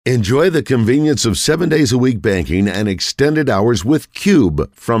Enjoy the convenience of 7 days a week banking and extended hours with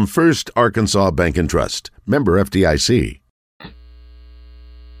Cube from First Arkansas Bank and Trust. Member FDIC.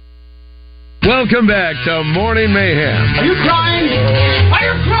 Welcome back to Morning Mayhem. Are you crying? Are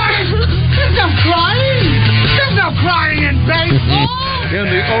you crying? There's no crying. There's no crying in baseball. In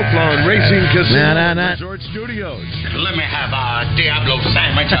the Oaklawn Racing Casino Resort Studios. Let me have a Diablo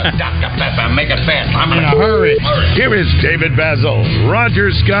sandwich, a Dr. Pepper. Make it fast. I'm in a hurry. Here is David Basil, Roger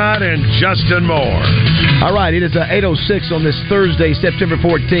Scott, and Justin Moore. All right, it is 8:06 on this Thursday, September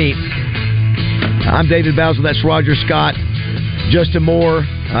 14th. I'm David Basil. That's Roger Scott. Justin Moore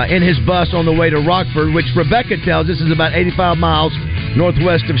in his bus on the way to Rockford, which Rebecca tells us is about 85 miles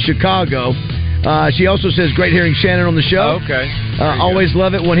northwest of Chicago. She also says, great hearing Shannon on the show. Okay. Always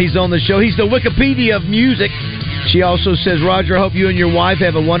love it when he's on the show. He's the Wikipedia of music. She also says, Roger, I hope you and your wife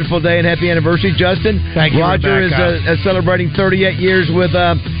have a wonderful day and happy anniversary, Justin. Thank you, Roger Rebecca. is celebrating 38 years with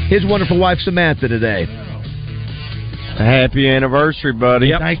his wonderful wife, Samantha, today. Happy anniversary, buddy.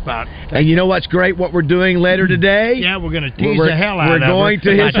 Yep. Thanks, Bob. And you know what's great? What we're doing later today? Yeah, we're going to tease the hell out of her. We're going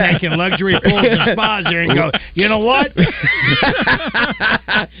to his taking luxury pools and spas here and go, you know what?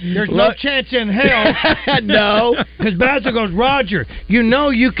 There's no chance in hell. No. Because Basil goes, Roger, you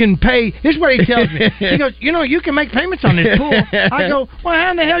know you can pay. This is what he tells me. He goes, you know, you can make payments on this pool. I go, well,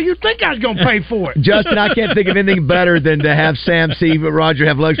 how in the hell you think I was going to pay for it? Justin, I can't think of anything better than to have Sam see Roger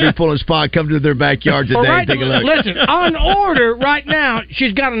have luxury pool and spa come to their backyard today and take a look. Listen, on order right now,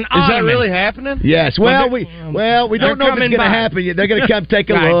 she's got an ottoman. Is that really happening? Yes. Well, we don't know if it's going to happen yet. They're going to come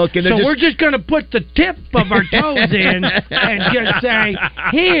take a look. And so we're just going to put the tip of our toes in and just say,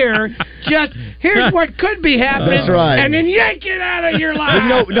 here's what could be happening. That's right. And then yank it out of your life. You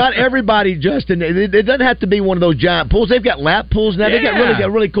know, not everybody, Justin. It doesn't have to be one of those giant pools. They've got lap pools now. They've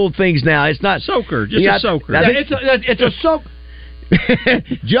got really cool things now. It's not soaker, just a soaker. It's a soak.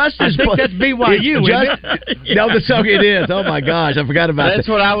 Justin, I think that's BYU, isn't it? No, the soaker it is. Oh my gosh, I forgot about that. That's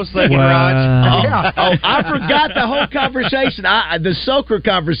what I was thinking, Raj. Raj. I forgot the whole conversation. The soaker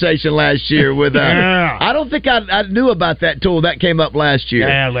conversation last year with. I don't think I knew about that tool that came up last year.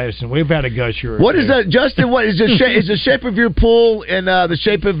 Yeah, listen, we've had a gusher. What is that, Justin? What is the shape of your pool in the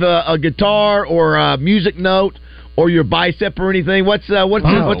shape of a guitar or a music note or your bicep or anything? What's the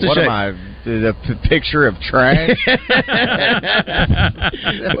shape? Am I? The picture of trash? That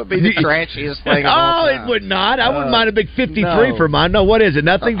would be the trashiest thing of all time. It would not. I wouldn't mind a big 53 for mine. No, what is it?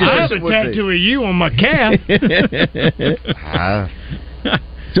 Nothing. I have a tattoo of you on my calf.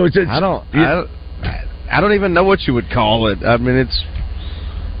 So it's I don't even know what you would call it. I mean, it's.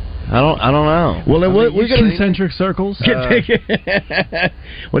 I don't know. Well, we're going concentric circles.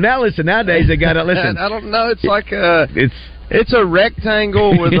 Well, now listen. Nowadays they got to listen. I don't know. It's like It's a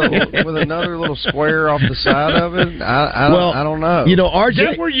rectangle with another little square off the side of it. I don't know. You know, RJ. Is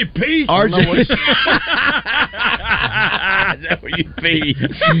that where you pee? RJ. Is that where you pee?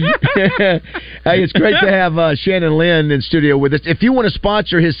 Hey, it's great to have Shannon Lynn in studio with us. If you want to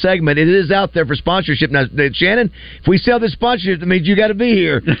sponsor his segment, it is out there for sponsorship. Now, Shannon, if we sell this sponsorship, that means you got to be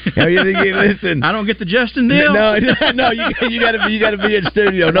here. Listen, I don't get the Justin deal. No, you got to be in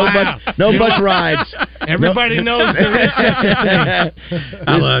studio. No bus rides. Everybody knows the rest.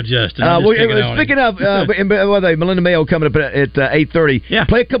 I love Justin. Speaking of, Melinda Mayo coming up at 8:30. Yeah.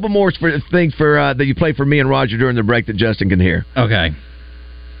 Play a couple more things for that you play for me and Roger during the break that Justin can hear. Okay.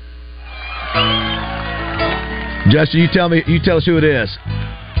 Justin, you tell us who it is.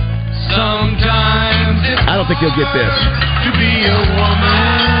 Sometimes I don't think you'll get this. to be a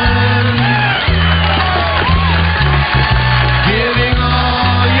woman, giving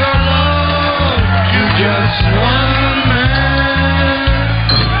all your love to just one man.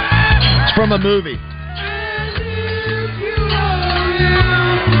 It's from a movie.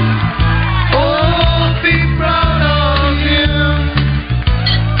 Oh, be proud of him,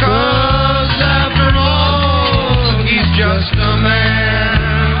 'cause after all, he's just a man.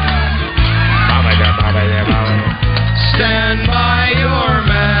 Stand by your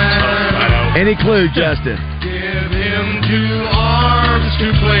man. Any clue, Justin? Give him 2 arms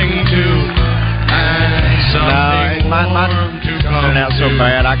to cling to, and something warm to come out so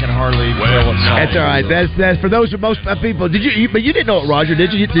bad I can hardly tell what song. That's all right. That's for those most people. But you didn't know it, Roger?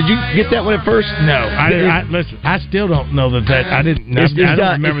 Did you? Did you get that one at first? No, I didn't. Listen, I still don't know that. I didn't. I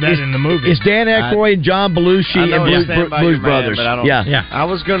don't remember that in the movie. It's Dan Aykroyd and John Belushi and Blues Brothers. But I don't, yeah.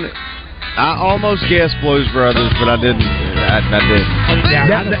 I almost guessed Blues Brothers, but I didn't. I didn't. Yeah,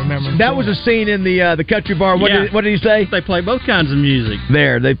 I don't remember. That was a scene in the country bar. What did he say? They play both kinds of music.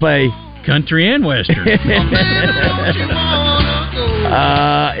 They play country and western.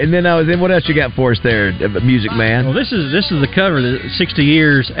 And then what else you got for us there, Music Man? Well, this is the cover, 60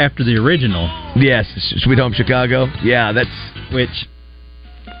 years after the original. Yes, Sweet Home Chicago. Yeah, that's... Which...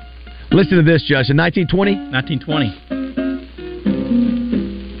 Listen to this, Justin. 1920? 1920.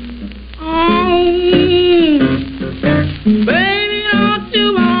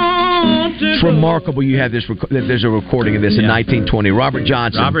 It's remarkable you have this. There's a recording of this in 1920. Robert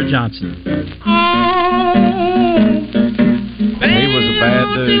Johnson. He was a bad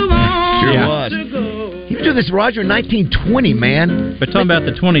dude. Sure was. He was doing this, Roger, in 1920, man. But talking about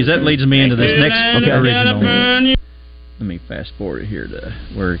the 20s, that leads me into this next original. Let me fast forward here to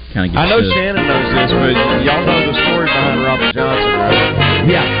where it kind of gets. I know Shannon knows this, but y'all know the story behind Robert Johnson, right?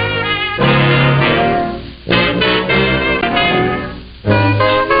 Yeah.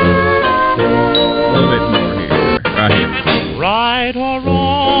 A little bit more here. Right here. Right or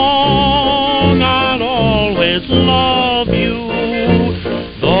wrong, I'll always love you.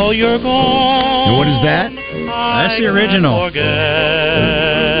 Though you're gone. And what is that? That's the original.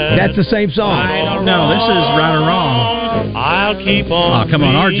 That's the same song. No, this is Right or Wrong. I'll keep on. Oh, come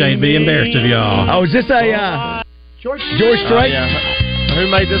on, RJ'd be embarrassed of y'all. Oh, is this a George Strait? Yeah. Who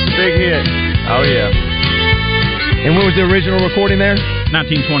made this a big hit? Oh, yeah. And when was the original recording there?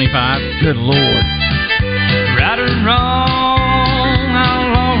 1925. Good Lord. Right or wrong,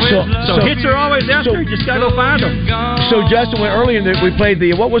 I'll always So hits are always out there. You just gotta go find them. So Justin, earlier we played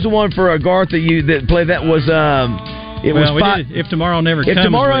what was the one for Garth that played? That was If Tomorrow Never Comes. If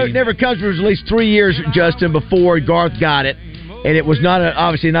Tomorrow Never Comes was at least 3 years, Justin, before Garth got it. And it was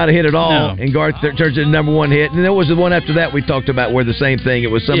obviously not a hit at all. No. And Garth turns into number one hit. And there was the one after that we talked about where the same thing.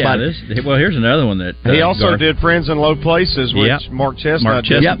 It was somebody. Yeah, well, here's another one that he also did Friends in Low Places, which Mark Chestnut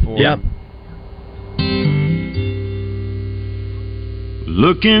did before. Yep.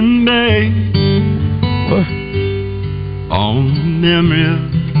 Looking back on memory.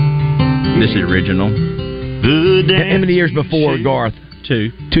 This is original. How many years before Garth?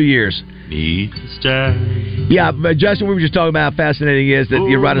 2 years. Yeah, but Justin, we were just talking about how fascinating it is that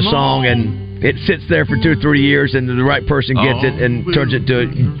you write a song and it sits there for 2 or 3 years and the right person gets it and turns it to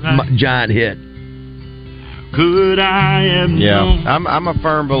a giant hit. Could I have known? I'm a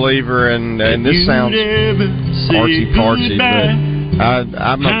firm believer in, and this sounds artsy-fartsy, but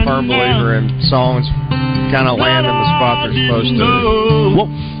I'm a firm believer in songs kind of land in the spot they're supposed to.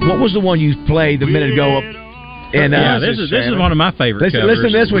 What was the one you played a minute ago? And, this is one of my favorite covers.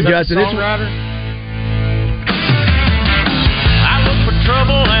 Listen to this one, Justin. I looked for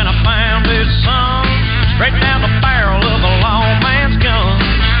trouble and I found this song straight down the barrel of a long man's gun.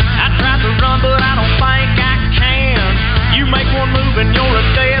 I tried to run, but I don't think I can. You make one move and you're a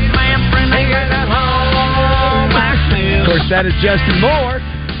dead man, friend. Ain't got that home like this. Of course, that is Justin Moore,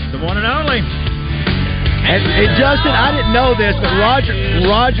 the one and only. And Justin, I didn't know this, but Roger and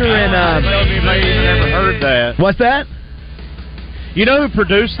You may have never heard that. What's that? You know who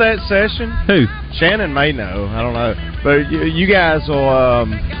produced that session? Who? Shannon may know. I don't know, but you guys will.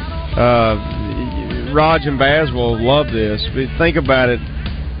 Raj and Baz will love this. But think about it.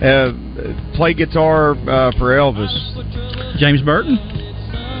 Play guitar for Elvis. James Burton.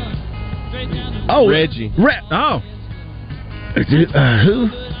 Oh, Reggie. Who?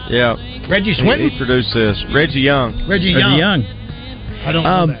 Yeah. Reggie Swinton? He produced this. Reggie Young. Reggie Young. I don't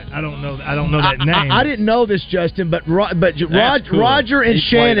know that. I don't know that name. I didn't know this, Justin, but Roger and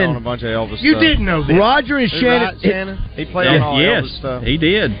Shannon. On a bunch of Elvis you stuff. didn't know this. Roger and Shannon. Shannon? He played on all Elvis stuff. He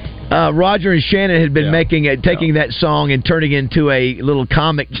did. Roger and Shannon had been taking that song and turning it into a little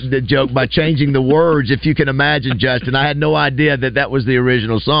comic joke by changing the words. If you can imagine, Justin, I had no idea that was the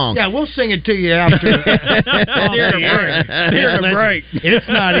original song. Yeah, we'll sing it to you after. During a break. It's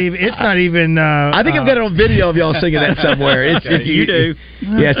not even. I think I've got it on video of y'all singing that somewhere. You do.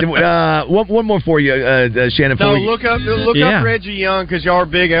 Yes. One more for you, Shannon. Look up Reggie Young because y'all are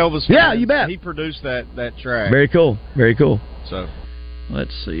big Elvis fans. Yeah, you bet. He produced that track. Very cool. Very cool. So.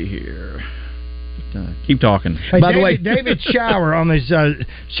 Let's see here. Keep talking. Hey, by the way, David Shower on his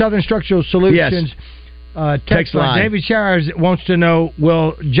Southern Structural Solutions text line. David Showers wants to know: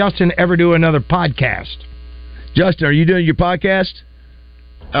 will Justin ever do another podcast? Justin, are you doing your podcast?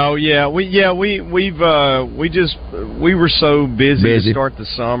 Oh yeah, we were so busy to start the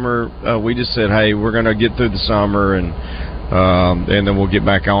summer. We just said, hey, we're going to get through the summer and then we'll get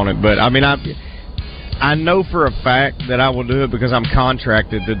back on it. But I mean, I know for a fact that I will do it because I'm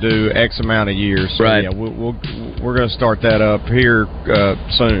contracted to do X amount of years. So, right. Yeah, we're going to start that up here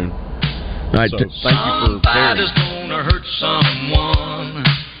soon. Right. So, thank you for Somebody's going to hurt someone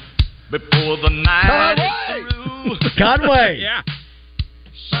before the night is through. Conway. Yeah.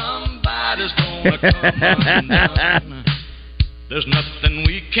 Somebody's going to come undone There's nothing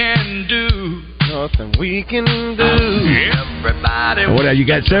we can do. Nothing we can do. Everybody. Well, you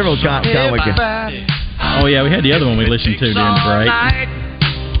got several Conway. Oh, yeah, we had the other one we listened to during the break.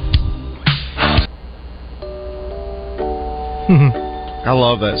 I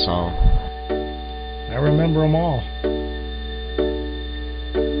love that song. I remember them all.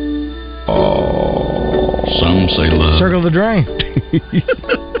 Oh, some say love. Circle the Drain.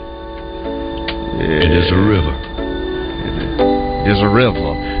 It is a river. It is a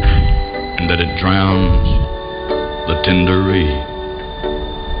river. And that it drowns the tender reed.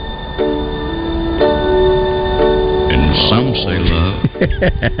 And some say love.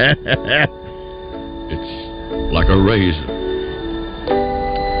 It's like a razor.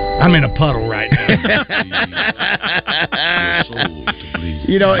 I'm in a puddle right now.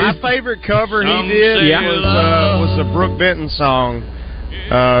 You know, my favorite cover he did was the Brooke Benton song,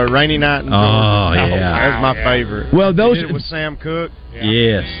 "Rainy Night in Georgia." Oh yeah, that's my favorite. Well, those he did it with Sam Cooke.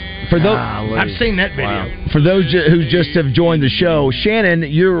 Yes. For those, I've seen that video. Wow. For those who just have joined the show, Shannon,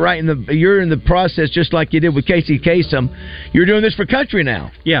 you're in the process just like you did with Casey Kasem. You're doing this for country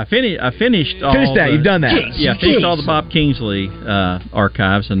now. Yeah, I finished all that. You've done that. Finished all the Bob Kingsley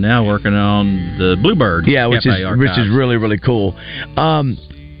archives, and now working on the Bluebird. Yeah, which is archives. really, really cool.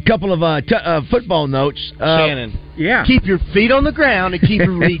 Couple of football notes. Shannon. Yeah. Keep your feet on the ground and keep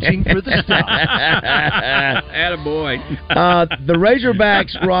reaching for the stars. Attaboy. The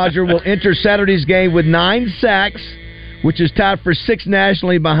Razorbacks, Roger, will enter Saturday's game with 9 sacks, which is tied for 6th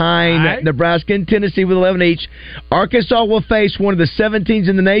nationally behind Nebraska and Tennessee with 11 each. Arkansas will face one of the 7 teams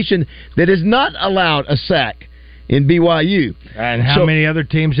in the nation that has not allowed a sack in BYU. And how many other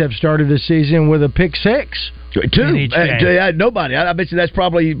teams have started this season with a pick 6? 2. Nobody. I bet you that's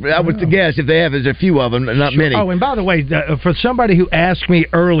probably, I would guess, if they have, there's a few of them, not many. Oh, and by the way, for somebody who asked me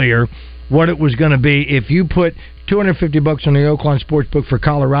earlier what it was going to be, if you put $250 on the Oaklawn Sportsbook for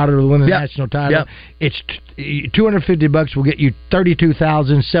Colorado to win the national title, it's $250 will get you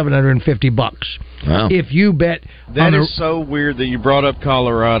 $32,750. Wow. If you bet. That is so weird that you brought up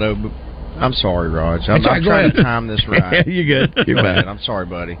Colorado. I'm sorry, Raj. I'm trying to time this right. You're good. You're bad. I'm sorry,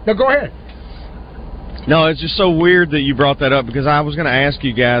 buddy. No, go ahead. No, it's just so weird that you brought that up because I was going to ask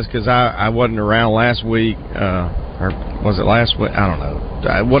you guys because I wasn't around last week, or was it last week? I don't know.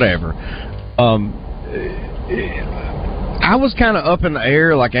 Whatever. I was kind of up in the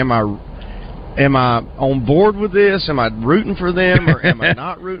air, like, am I on board with this? Am I rooting for them or am I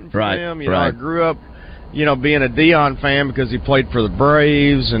not rooting for them? You know, I grew up, being a Dion fan because he played for the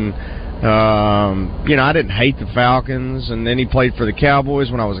Braves and, I didn't hate the Falcons, and then he played for the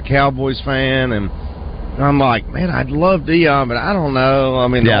Cowboys when I was a Cowboys fan, and I'm like, man, I'd love Dion, but I don't know. I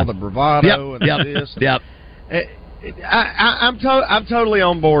mean, all the bravado and this. I'm totally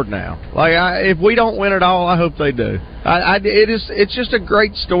on board now. Like, if we don't win it all, I hope they do. It's just a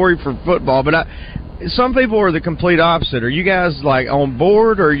great story for football, but some people are the complete opposite. Are you guys like on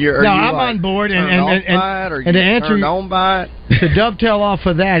board, or I'm on board, and to answer on by it? To dovetail off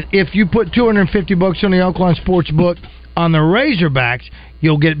of that, if you put $250 on the Oaklawn Sportsbook on the Razorbacks,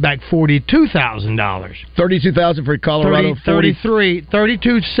 you'll get back $42,000. $32,000 for Colorado.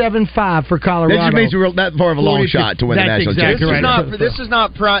 $32,750 for Colorado. That just means we're that far of a long shot to win the national championship. This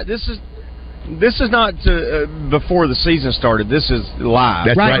is not before the season started. This is live.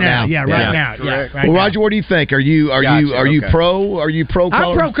 That's right now. Yeah, right now. Well, Roger, what do you think? Are you pro? Are you pro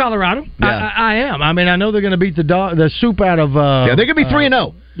Colorado? I'm pro Colorado. Yeah. I am. I mean, I know they're going to beat the soup out of. They're going to be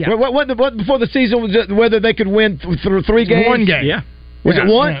 3-0. Yeah. What before the season was whether they could win 3 games? 1 game. Yeah. Was it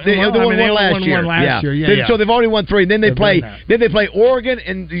one? They won last year. Yeah. So they've already won 3. Then they play Oregon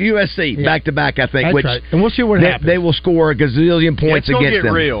and USC back to back. I think. That's right. And we'll see what happens. They will score a gazillion points against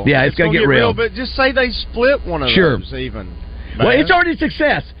them. Real. Yeah, it's going to get real. But just say they split one of those even. Well, it's already a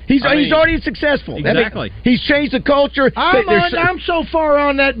success. He's already successful. Exactly. He's changed the culture. I'm so far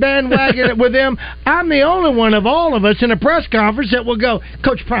on that bandwagon with them. I'm the only one of all of us in a press conference that will go,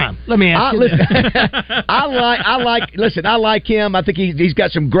 Coach Prime, let me ask you this. I like him. I think he's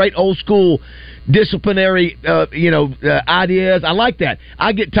got some great old school disciplinary ideas. I like that.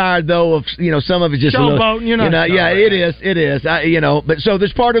 I get tired though of some of it just showboating, it is. But so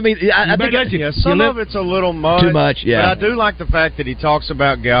there's part of me. I think some of it's a little much. Too much. Yeah. But I do like the fact that he talks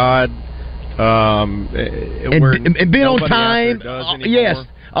about God and being on time. Yes.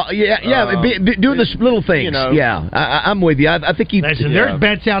 Doing the little things. I'm with you. I think he. Listen, there's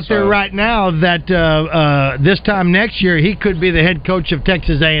bets out there right now that this time next year he could be the head coach of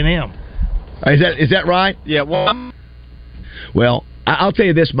Texas A&M. Is that right? Yeah. Well, I'll tell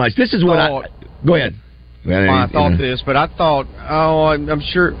you this much. This is what go ahead. Well, I thought this, but I thought, I'm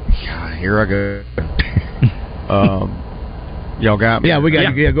sure. Here I go. Y'all got me? Yeah, we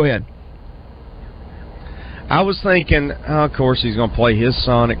got you. Yeah, go ahead. I was thinking, of course, he's going to play his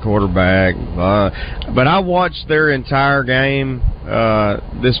son at quarterback. But I watched their entire game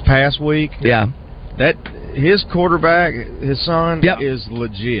this past week. Yeah. That his quarterback, his son, is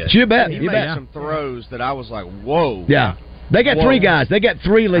legit. You bet. He you made bet. some throws that I was like, whoa. Yeah. They got three guys. They got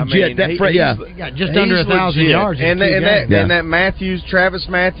three legit. He got just under 1,000 yards. And that Matthews, Travis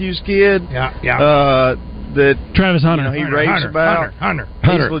Matthews kid. Yeah. That Travis Hunter. He raves about Hunter.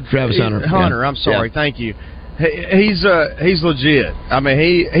 Travis Hunter. Hunter. I'm sorry. Thank you. He's legit. I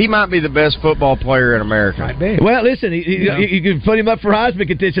mean, he might be the best football player in America. Might be. Well, listen, you can put him up for Heisman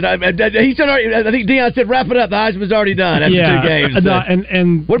contention. I think Deion said, "Wrap it up. The Heisman's already done after 2 games." No,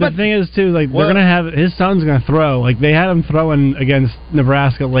 and what about the thing is too? Like they're gonna have his son's gonna throw. Like they had him throwing against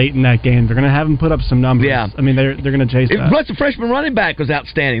Nebraska late in that game. They're gonna have him put up some numbers. Yeah. I mean they're gonna chase that. Plus, the freshman running back was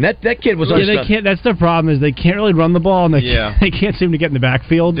outstanding. That kid was. Yeah, they can't. That's their problem is they can't really run the ball and they can't seem to get in the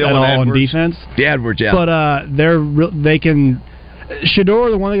backfield at all on defense. Yeah, Edwards. Yeah, but they can.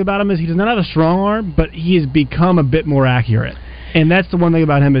 Shador, the one thing about him is he does not have a strong arm, but he has become a bit more accurate. And that's the one thing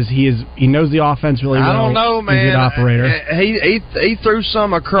about him is he knows the offense really well. I don't know, man. He's a good operator. He threw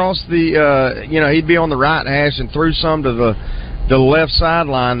some across the. He'd be on the right hash and threw some to the left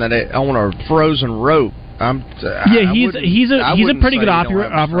sideline that on a frozen rope. He's a pretty good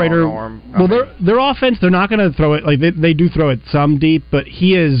operator. Well, their offense, they're not going to throw it. Like they do throw it some deep, but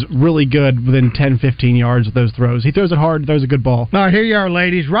he is really good within 10, 15 yards of those throws. He throws it hard, throws a good ball. All right, here you are,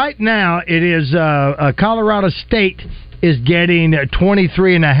 ladies. Right now, it is Colorado State is getting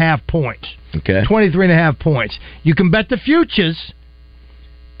 23.5 points. Okay. 23.5 points. You can bet the futures.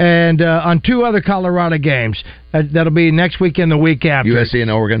 And on 2 other Colorado games. That'll be next weekend, the week after. USC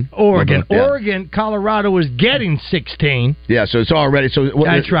and Oregon. Oregon, Colorado is getting 16. Yeah, so it's already. So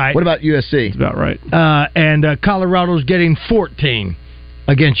that's right. What about USC? That's about right. And Colorado's getting 14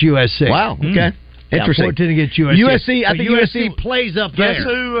 against USC. Wow, okay. Interesting. 14 against USC. USC, I think USC plays up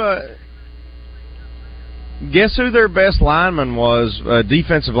there. Guess who their best lineman was?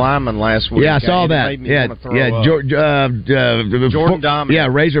 Defensive lineman last week. Yeah, I saw that. Jordan Domingue. Yeah,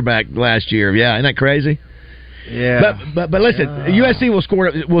 Razorback last year. Yeah, isn't that crazy? Yeah, but listen, USC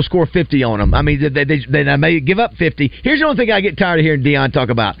will score 50 on them. I mean, they may give up 50. Here's the only thing I get tired of hearing Deion talk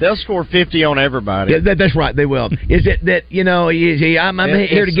about. They'll score 50 on everybody. That's right, they will. Is it that I'm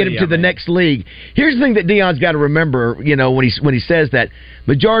here to get him to the next league? Here's the thing that Deion's got to remember. When he says that.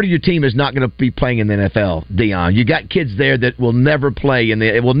 Majority of your team is not going to be playing in the NFL, Deion. You got kids there that will never play and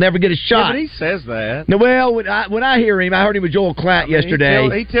they will never get a shot. Yeah, but he says that. No, well, when I hear him, I heard him with Joel Klatt yesterday.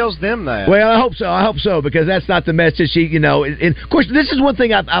 He tells them that. Well, I hope so because that's not the message. And of course, this is one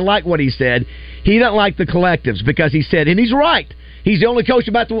thing I like what he said. He doesn't like the collectives because he said, and he's right. He's the only coach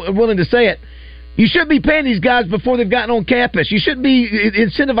willing to say it. You shouldn't be paying these guys before they've gotten on campus. You shouldn't be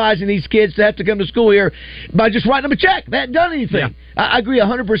incentivizing these kids to have to come to school here by just writing them a check. They haven't done anything. Yeah. I agree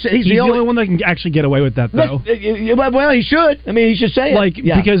 100%. He's the only one that can actually get away with that, though. Well, he should. I mean, he should say it.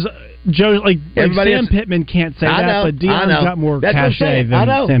 Because Joe, Sam Pittman can't say that, but Deion's got more cachet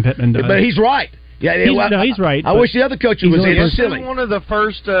than Sam Pittman does. But he's right. Yeah, he's right. I wish the other coaches was in. It's silly. One of the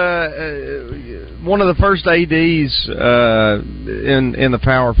first ADs in the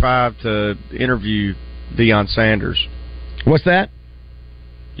Power 5 to interview Deion Sanders. What's that?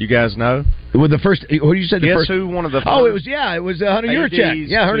 You guys know? With the first, who you said the first? Guess who one of the first? Oh, it was Hunter Yurachek.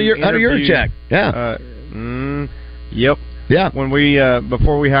 Yeah, Hunter Yurachek. Yeah. Yep. Yeah. When we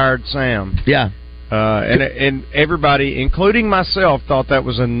before we hired Sam. Yeah. And everybody, including myself, thought that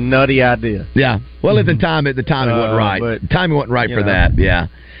was a nutty idea. Yeah. Well, at the time, it wasn't right. The timing wasn't right for that. Yeah.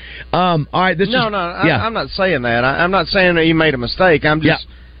 All right. I'm not saying that. I'm not saying that you made a mistake. I'm just.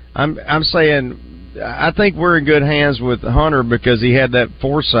 Yeah. I'm saying. I think we're in good hands with Hunter because he had that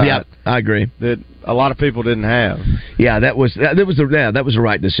foresight. Yeah, I agree. That a lot of people didn't have. Yeah, that was the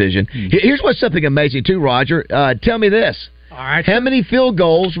right decision. Here's what's something amazing too, Roger. Tell me this. All right. How many field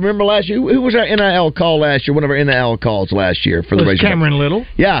goals? Remember last year? Who was our NIL call last year? One of our NIL calls last year for the Razorbacks. Cameron Little.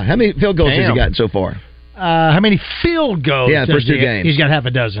 Yeah. How many field goals has he gotten so far? How many field goals? Yeah, first 2 games. He's got half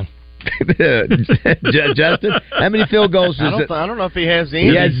a dozen. Justin, how many field goals? I don't know if he has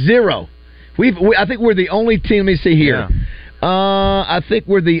any. He has 0. I think we're the only team. Let me see here. Yeah. I think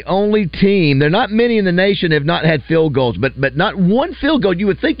we're the only team. There are not many in the nation have not had field goals, but not one field goal. You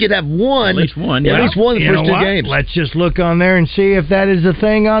would think you'd have one. At least one. At least one in the first 2 games. Let's just look on there and see if that is a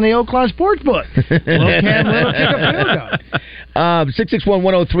thing on the Oakland Sportsbook. Cam Little kick a field goal.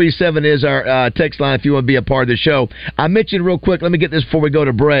 661-1037 is our text line if you want to be a part of the show. I mentioned real quick, let me get this before we go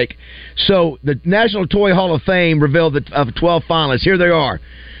to break. So the National Toy Hall of Fame revealed of 12 finalists. Here they are.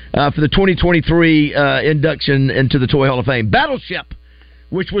 for the 2023 induction into the Toy Hall of Fame. Battleship,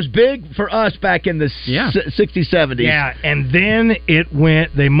 which was big for us back in the 60s, 70s. Yeah, and then it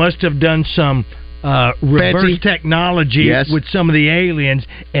went, they must have done some reverse Fancy technology with some of the aliens,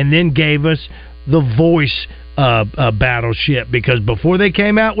 and then gave us the voice Battleship, because before they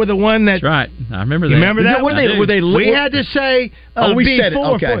came out with the one that... That's right. I remember that. You remember that? We had to say we said it.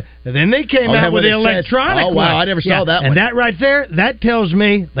 Okay. Then they came out with the electronic one. Oh, wow, I never saw that one. And that right there, that tells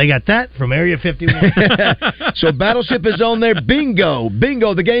me they got that from Area 51. So Battleship is on there. Bingo,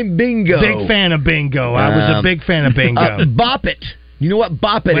 the game Bingo. Big fan of Bingo. I was a big fan of Bingo. Bop It. You know what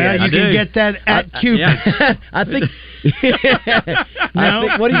Bop It is? Well, you can get that at Cupid. Yeah. I think...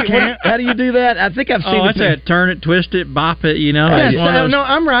 how do you do that? I think I've seen it. That turn it, twist it, bop it, you know. No,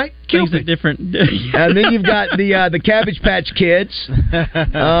 I'm right. Cupid. Different. And then you've got the Cabbage Patch Kids.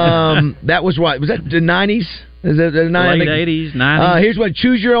 That was what? Was that the 90s? Is it the late 80s, 90s? Here's what: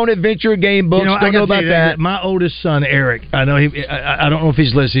 Choose Your Own Adventure game books. Don't know about that. My oldest son, Eric, I know I don't know if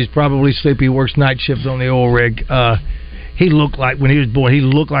he's listening. He's probably sleepy. He works night shift on the oil rig. He looked like, when he was born, he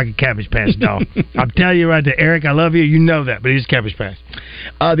looked like a Cabbage Patch doll. I'm telling you right there, Eric, I love you. You know that, but he's Cabbage Patch.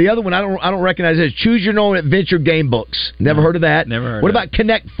 The other one I don't recognize is Choose Your Own Adventure game books. Never heard of that. Never heard. What about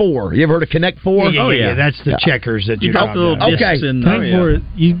Connect 4? You ever heard of Connect 4? Yeah. That's the checkers that you're talking about. Okay.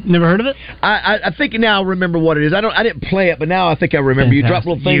 You never heard of it? I think now I remember what it is. I didn't play it, but now I think I remember. You drop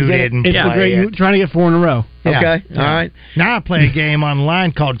little things in it. It's great. Trying to get 4 in a row. Yeah. Okay, all right. Now I play a game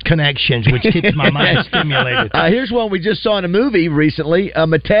online called Connections, which keeps my mind stimulated. Here's one we just saw in a movie recently,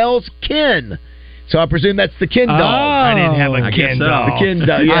 Mattel's Ken. So I presume that's the Ken doll. I didn't have a Ken doll. The Ken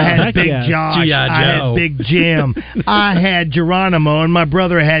doll. Yeah. I had Big Josh. I had Big Jim. I had Geronimo, and my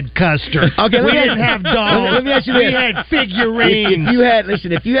brother had Custer. Okay, we didn't have dolls. Let me ask you this. We had figurines.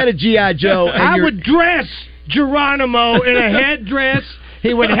 If you had a G.I. Joe, I would dress Geronimo in a headdress.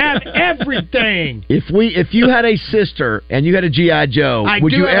 He would have everything. If you had a sister and you had a G.I. Joe,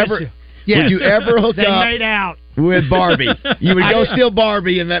 would you ever hook up made out with Barbie? You would go steal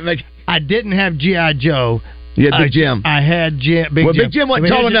Barbie, and that makes. I didn't have G.I. Joe. You had Big Jim. I had Big Jim. Big Jim wasn't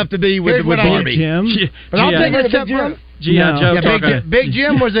tall enough to be with Barbie. But I'll take it a step further. G.I. Joe Big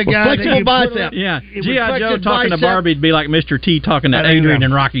Jim was a guy flexible bicep. G.I. Joe talking to Barbie would be like Mr. T talking to Adrian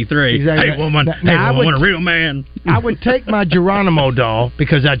in Rocky 3. Exactly. Hey, woman. I want a real man. I would take my Geronimo doll,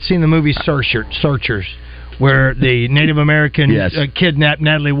 because I'd seen the movie Searchers, where the Native American kidnapped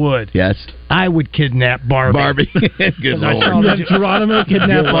Natalie Wood. Yes. I would kidnap Barbie. Good Lord. Geronimo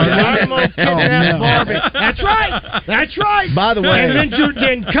kidnapped Barbie. Geronimo kidnapped Barbie. That's right. By the way. And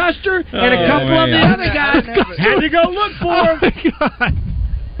then Custer and a couple of the other guys had to go look for him. God.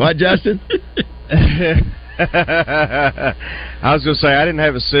 What, Justin? I was going to say, I didn't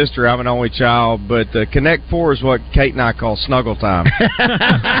have a sister. I'm an only child, but Connect 4 is what Kate and I call snuggle time.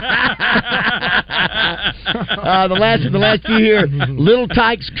 The last few here, Little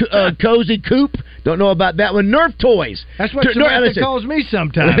Tykes Cozy Coop. Don't know about that one. Nerf toys. That's what Samantha calls me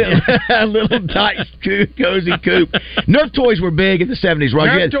sometimes. Little Tykes Cozy Coop. Nerf toys were big in the 70s, right?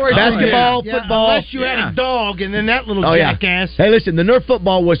 Nerf toys, basketball, football. Unless you had a dog, and then that little jackass. Hey, listen, the Nerf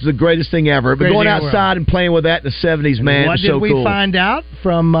football was the greatest thing ever. But going outside and playing with that in the 70s, man, what was so cool. What did we find out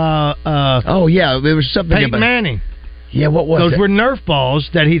from there was something Peyton Manning? Yeah, what was those it? Those were Nerf balls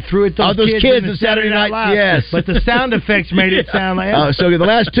that he threw at those kids in Saturday Night Live. Yes. But the sound effects made it sound like so the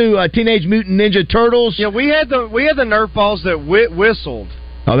last two, Teenage Mutant Ninja Turtles. Yeah, we had the Nerf balls that whistled.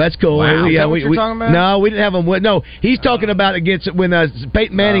 Oh, that's cool. Wow. Is that what you're talking about? No, we didn't have them. No, he's talking about against when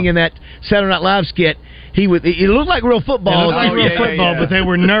Peyton Manning in that Saturday Night Live skit. He looked like real football. It looked like real football, but they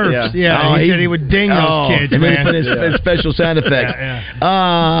were Nerfs. Yeah. He said he would ding those kids, and man. Put his special sound effects.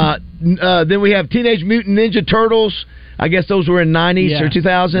 Then we have Teenage Mutant Ninja Turtles. I guess those were in 90s or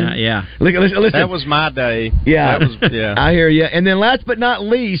 2000. Yeah. Listen. That was my day. Yeah. I hear you. And then last but not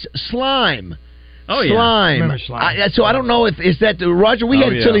least, Slime. Oh, Slime. Remember Slime. So I don't know if is that Roger. We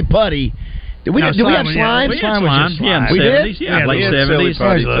had Silly Putty. Did we have Slime? Slime was just Slime. We 70s? did? Yeah, late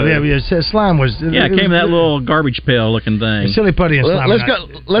 70s. Slime was... Yeah, it came in that little garbage pail looking thing. Silly Putty and Slime.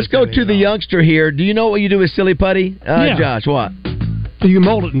 Let's go to the youngster here. Do you know what you do with Silly Putty? Josh, what? You can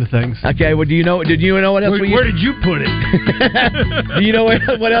mold it into things. Okay, well, did you know what else where did you put it? Do you know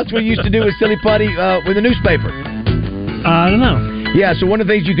what else we used to do with Silly Putty with a newspaper? I don't know. Yeah, so one of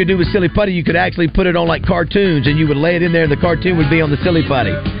the things you could do with Silly Putty, you could actually put it on like cartoons, and you would lay it in there, and the cartoon would be on the Silly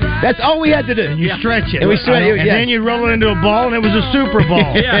Putty. That's all we had to do. And you stretch it. And we stretch it. And then you roll it into a ball, and it was a Super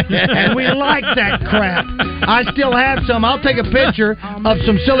Ball. And we liked that crap. I still have some. I'll take a picture of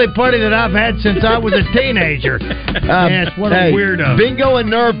some Silly Putty that I've had since I was a teenager. Yes, what a weirdo. Bingo and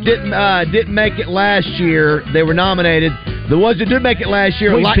Nerf didn't make it last year. They were nominated, The ones that did make it last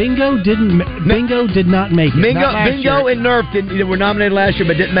year. Wait, Bingo did not make it. Bingo and Nerf were nominated last year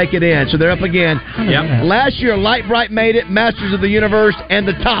but didn't make it in, so they're up again. Yep. Last year, Light Bright made it, Masters of the Universe, and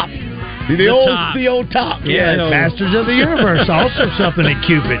the Top. The old top. Yeah, Masters of the Universe, also something at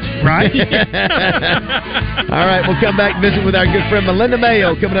Cupid, right? All right, we'll come back and visit with our good friend Melinda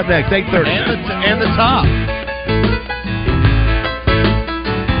Mayo coming up next, 8:30. And the Top.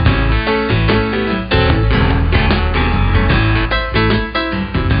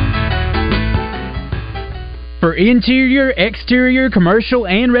 For interior, exterior, commercial,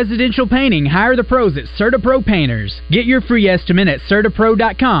 and residential painting, hire the pros at CertaPro Painters. Get your free estimate at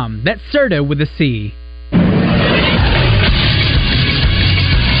CertaPro.com. That's Certa with a C.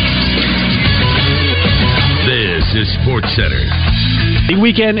 This is SportsCenter. The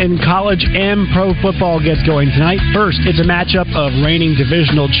weekend in college and pro football gets going tonight. First, it's a matchup of reigning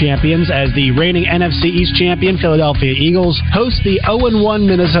divisional champions as the reigning NFC East champion Philadelphia Eagles host the 0-1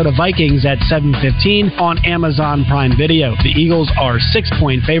 Minnesota Vikings at 7:15 on Amazon Prime Video. The Eagles are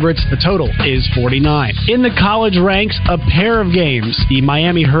 6-point favorites. The total is 49. In the college ranks, a pair of games. The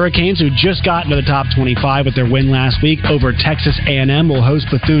Miami Hurricanes, who just got into the top 25 with their win last week over Texas A&M, will host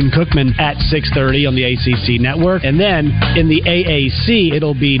Bethune-Cookman at 6:30 on the ACC network. And then in the AAC,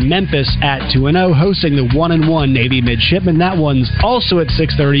 it'll be Memphis at 2-0 hosting the 1-1 Navy Midshipmen. That one's also at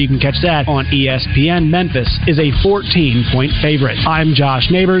 6:30. You can catch that on ESPN. Memphis is a 14-point favorite. I'm Josh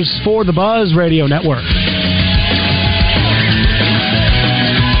Neighbors for the Buzz Radio Network.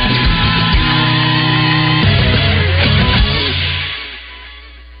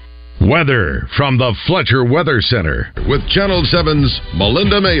 Weather from the Fletcher Weather Center with Channel 7's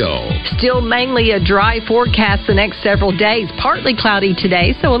Melinda Mayo. Still mainly a dry forecast the next several days. Partly cloudy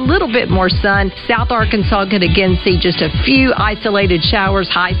today, so a little bit more sun. South Arkansas could again see just a few isolated showers.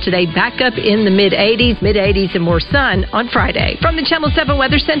 Highs today back up in the mid-80s and more sun on Friday. From the Channel 7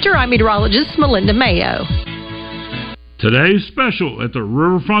 Weather Center, I'm meteorologist Melinda Mayo. Today's special at the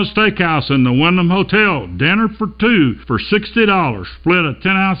Riverfront Steakhouse in the Wyndham Hotel. Dinner for two for $60. Split a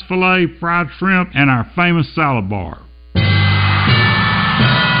 10-ounce filet, fried shrimp, and our famous salad bar.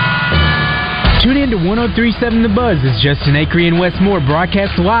 Tune in to 103.7 The Buzz as Justin Acree and Wes Moore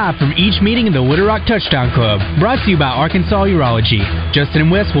broadcast live from each meeting of the Wooded Rock Touchdown Club. Brought to you by Arkansas Urology. Justin and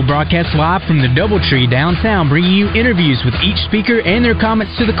Wes will broadcast live from the Doubletree downtown, bringing you interviews with each speaker and their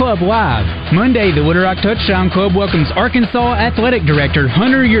comments to the club live. Monday, the Wooded Rock Touchdown Club welcomes Arkansas Athletic Director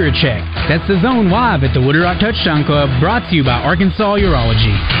Hunter Yurachek. That's The Zone live at the Wooded Rock Touchdown Club, brought to you by Arkansas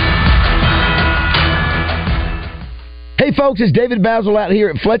Urology. Hey folks, it's David Basil out here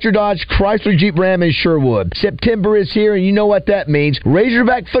at Fletcher Dodge Chrysler Jeep Ram in Sherwood. September is here and you know what that means.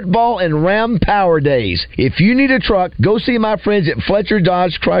 Razorback football and Ram Power Days. If you need a truck, go see my friends at Fletcher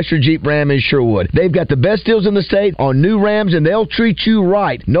Dodge Chrysler Jeep Ram in Sherwood. They've got the best deals in the state on new Rams and they'll treat you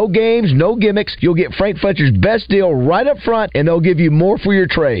right. No games, no gimmicks. You'll get Frank Fletcher's best deal right up front and they'll give you more for your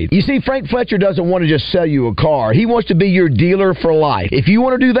trade. You see, Frank Fletcher doesn't want to just sell you a car. He wants to be your dealer for life. If you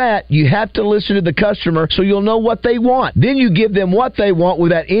want to do that, you have to listen to the customer so you'll know what they want. Then you give them what they want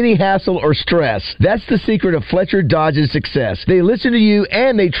without any hassle or stress. That's the secret of Fletcher Dodge's success. They listen to you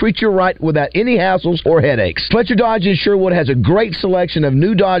and they treat you right without any hassles or headaches. Fletcher Dodge in Sherwood has a great selection of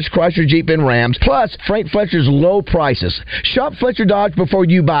new Dodge, Chrysler, Jeep, and Rams, plus Frank Fletcher's low prices. Shop Fletcher Dodge before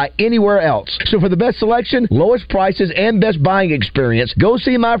you buy anywhere else. So for the best selection, lowest prices, and best buying experience, go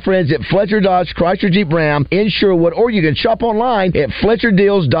see my friends at Fletcher Dodge, Chrysler, Jeep, Ram in Sherwood, or you can shop online at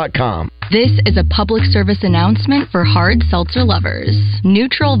FletcherDeals.com. This is a public service announcement for hard seltzer lovers.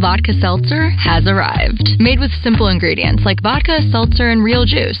 Neutral Vodka Seltzer has arrived. Made with simple ingredients like vodka, seltzer, and real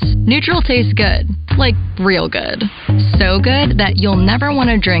juice. Neutral tastes good. Like real good. So good that you'll never want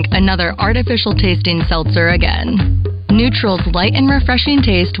to drink another artificial tasting seltzer again. Neutral's light and refreshing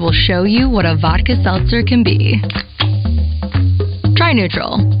taste will show you what a vodka seltzer can be. Try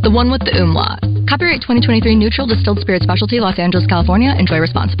Neutral, the one with the umlaut. Copyright 2023 Neutral Distilled Spirit Specialty, Los Angeles, California. Enjoy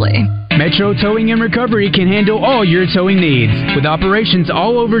responsibly. Metro Towing and Recovery can handle all your towing needs. With operations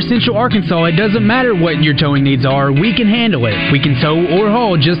all over Central Arkansas, it doesn't matter what your towing needs are, we can handle it. We can tow or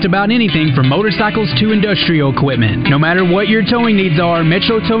haul just about anything from motorcycles to industrial equipment. No matter what your towing needs are,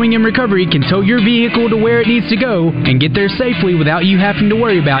 Metro Towing and Recovery can tow your vehicle to where it needs to go and get there safely without you having to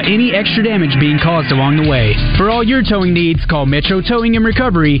worry about any extra damage being caused along the way. For all your towing needs, call Metro Towing and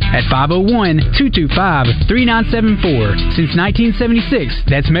Recovery at 501-225-3974. Since 1976,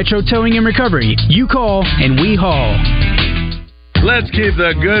 that's Metro Towing and Recovery. You call and we haul. Let's keep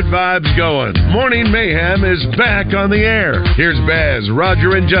the good vibes going. Morning Mayhem is back on the air. Here's Baz,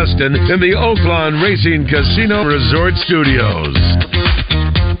 Roger, and Justin in the Oaklawn Racing Casino Resort Studios.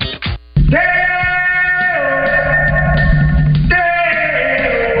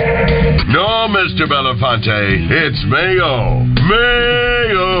 Mr. Belafonte, it's Mayo.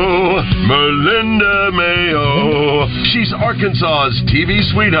 Melinda Mayo. She's Arkansas's TV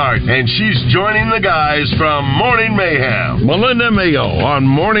sweetheart, and she's joining the guys from Morning Mayhem. Melinda Mayo on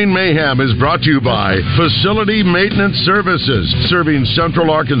Morning Mayhem is brought to you by Facility Maintenance Services, serving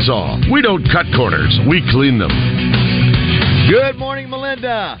Central Arkansas. We don't cut corners, we clean them. Good morning,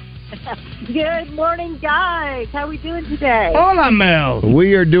 Melinda. Good morning, guys. How are we doing today? Hola, Mel.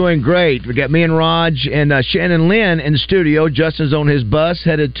 We are doing great. We got me and Raj and Shannon Lynn in the studio. Justin's on his bus,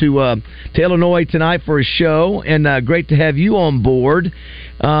 headed to Illinois tonight for a show, and great to have you on board.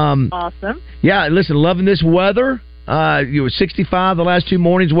 Awesome. Yeah, listen, loving this weather. You were 65 the last 2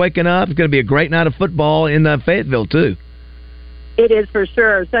 mornings waking up. It's going to be a great night of football in Fayetteville, too. It is for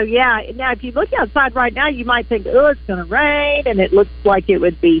sure. So, yeah, now if you look outside right now, you might think, oh, it's going to rain, and it looks like it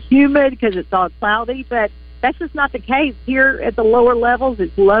would be humid because it's all cloudy, but that's just not the case. Here at the lower levels,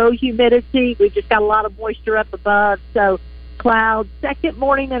 it's low humidity. We've just got a lot of moisture up above, so clouds. Second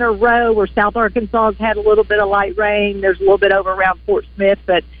morning in a row where South Arkansas has had a little bit of light rain. There's a little bit over around Fort Smith,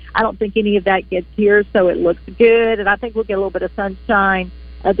 but I don't think any of that gets here, so it looks good, and I think we'll get a little bit of sunshine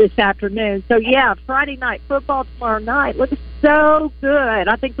this afternoon. So, yeah, Friday night football tomorrow night looks so good.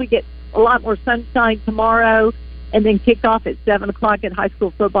 I think we get a lot more sunshine tomorrow, and then kick off at 7 o'clock in high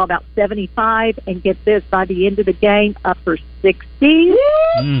school football, about 75, and get this, by the end of the game, upper 60s.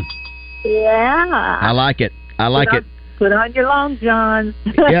 Yeah. I like it. Put on your long johns.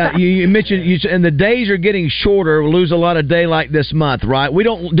 Yeah, you mentioned, and the days are getting shorter. We'll lose a lot of daylight this month, right?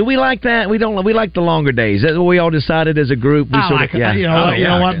 Do we like that? We don't. We like the longer days. That's what we all decided as a group. You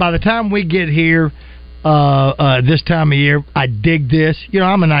know what? By the time we get here, this time of year, I dig this.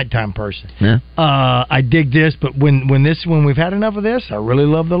 I'm a nighttime person. Yeah. I dig this, but when we've had enough of this, I really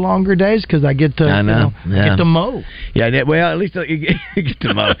love the longer days because I get to get to mow. Yeah, well, at least you get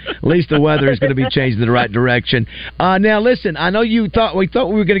to mow. At least the weather is going to be changed in the right direction. Now, listen, I know we thought we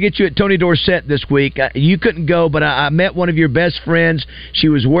were going to get you at Tony Dorsett this week. You couldn't go, but I met one of your best friends. She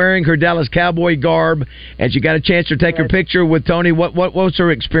was wearing her Dallas Cowboy garb, and she got a chance to take her picture with Tony. What was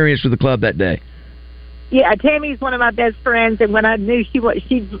her experience with the club that day? Yeah, Tammy's one of my best friends, and when I knew she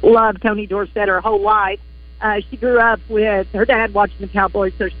loved Tony Dorsett her whole life. She grew up with her dad watching the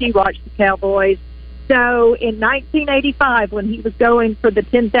Cowboys, so she watched the Cowboys. So in 1985, when he was going for the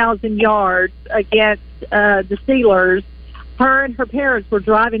 10,000 yards against the Steelers, her and her parents were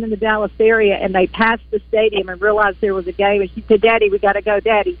driving in the Dallas area, and they passed the stadium and realized there was a game, and she said, "Daddy, we got to go,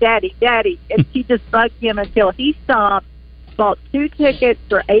 Daddy, Daddy, Daddy." And she just bugged him until he stopped. Bought 2 tickets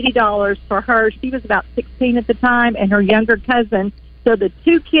for $80 for her. She was about 16 at the time, and her younger cousin. So the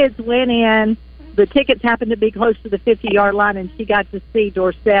 2 kids went in. The tickets happened to be close to the 50-yard line, and she got to see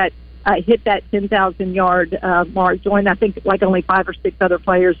Dorsett hit that 10,000-yard mark. Joined, I think, like only 5 or 6 other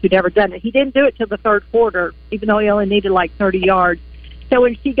players who'd ever done it. He didn't do it till the third quarter, even though he only needed like 30 yards. So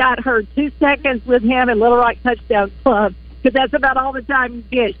when she got her 2 seconds with him at Little Rock Touchdown Club, because that's about all the time you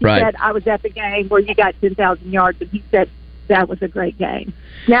get, she said, "I was at the game where you got 10,000 yards," and he said, "That was a great game."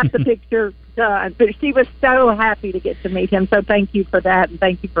 Snapped the picture, done. But she was so happy to get to meet him. So thank you for that, and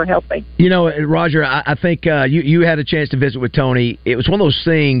thank you for helping. Roger, I think you had a chance to visit with Tony. It was one of those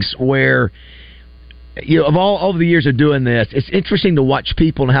things where, of all the years of doing this, it's interesting to watch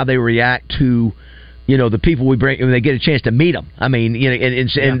people and how they react to, the people we bring when they get a chance to meet them. I mean,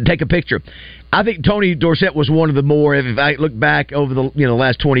 and take a picture. I think Tony Dorsett was one of the more, if I look back over the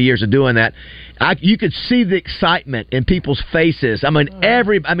last 20 years of doing that, you could see the excitement in people's faces. I mean,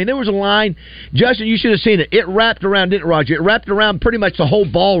 there was a line, Justin, you should have seen it. It wrapped around, didn't it, Roger? It wrapped around pretty much the whole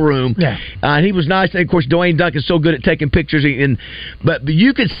ballroom. Yeah. And he was nice. And, of course, Dwayne Duncan's so good at taking pictures. But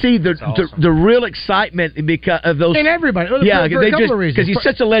you could see the real excitement because of those. And everybody. Yeah, for a couple of reasons. Because he's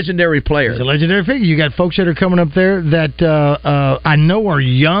such a legendary player. He's a legendary figure. You got folks that are coming up there that I know are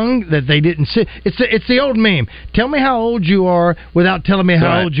young that they didn't see. It's the old meme. Tell me how old you are without telling me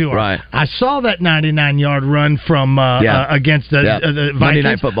how old you are. Right. I saw that 99-yard run from against the Vikings. Monday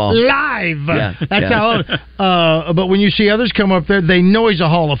Night Football. Live. Yeah. That's how old. But when you see others come up there, they know he's a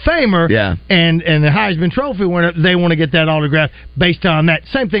Hall of Famer. Yeah. And the Heisman Trophy winner, they want to get that autograph based on that.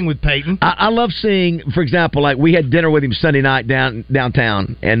 Same thing with Peyton. I love seeing, for example, like we had dinner with him Sunday night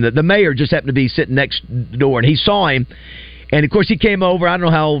downtown, and the mayor just happened to be sitting next door, and he saw him. And, of course, he came over. I don't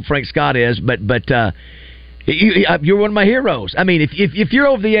know how old Frank Scott is, but you're one of my heroes. I mean, if you're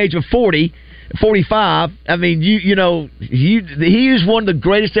over the age of 40, 45, I mean, he is one of the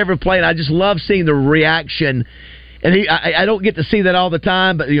greatest ever played. I just love seeing the reaction. And I don't get to see that all the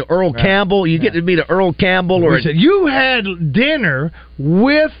time, but Earl Campbell, you get to meet Earl Campbell. You had dinner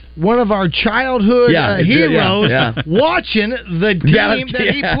with one of our childhood heroes watching the game that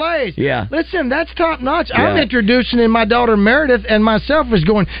he plays. Yeah. Listen, that's top notch. Yeah. I'm introducing in my daughter Meredith, and myself is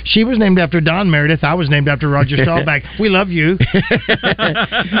going, she was named after Don Meredith. I was named after Roger Staubach. We love you.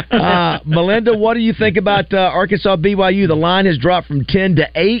 Melinda, what do you think about Arkansas BYU? The line has dropped from 10 to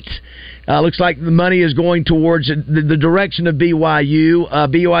 8. Looks like the money is going towards the direction of BYU.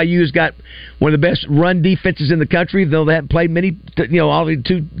 BYU's got one of the best run defenses in the country, though they haven't played many, all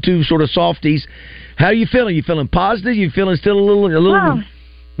two sort of softies. How are you feeling? You feeling positive? You feeling still a little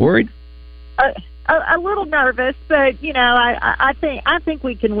worried? A little nervous, but I think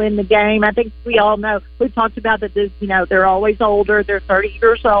we can win the game. I think we all know. We've talked about that. They're always older. They're 30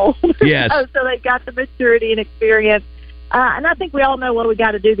 years old. Yes. So they've got the maturity and experience. And I think we all know what we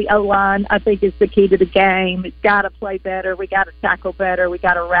got to do. The O-line, I think, is the key to the game. It's got to play better. We got to tackle better. We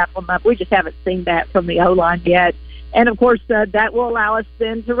got to wrap them up. We just haven't seen that from the O-line yet. And, of course, that will allow us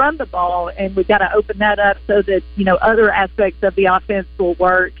then to run the ball. And we've got to open that up so that, other aspects of the offense will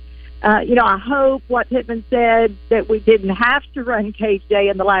work. I hope what Pittman said, that we didn't have to run KJ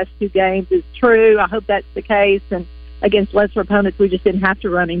in the last 2 games, is true. I hope that's the case. And against lesser opponents, we just didn't have to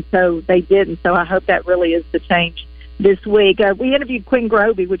run him, so they didn't. So I hope that really is the change this week. We interviewed Quinn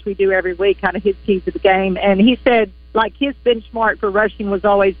Grovey, which we do every week, kind of his keys to the game, and he said, his benchmark for rushing was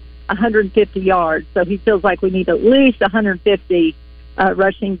always 150 yards, so he feels like we need at least 150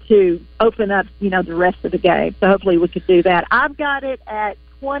 rushing to open up, the rest of the game. So hopefully we could do that. I've got it at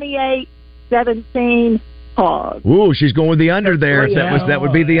 28-17 Hogs. Ooh, she's going with the under there. That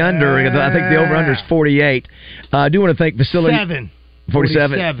would be the under. I think the over-under is 48. I do want to thank facility...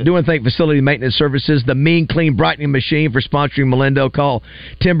 47. Do want to thank Facility Maintenance Services, the Mean Clean Brightening Machine, for sponsoring Melinda. Call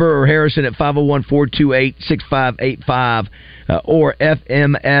Timber or Harrison at 501-428-6585 or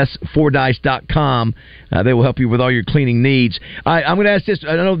fms4dice.com. They will help you with all your cleaning needs. I'm going to ask this.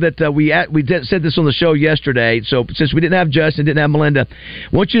 I know that we said this on the show yesterday, so since we didn't have Justin, didn't have Melinda, I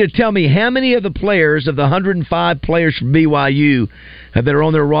want you to tell me how many of the players, of the 105 players from BYU that are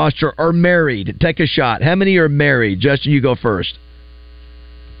on their roster, are married. Take a shot. How many are married? Justin, you go first.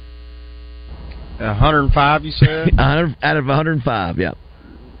 105, you said? Out of 105, yeah.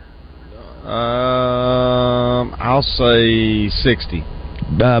 I'll say 60.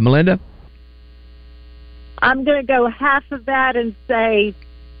 Melinda? I'm going to go half of that and say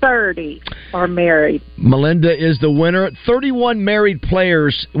 30 are married. Melinda is the winner. 31 married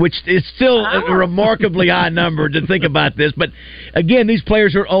players, which is still a remarkably high number to think about this. But again, these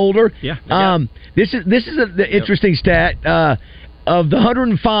players are older. Yeah. This is the interesting stat. Of the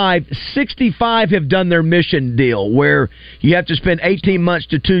 105, 65 have done their mission deal, where you have to spend 18 months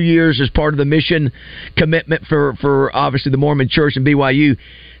to 2 years as part of the mission commitment for obviously the Mormon Church and BYU.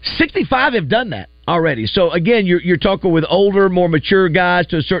 65 have done that already. So again, you're talking with older, more mature guys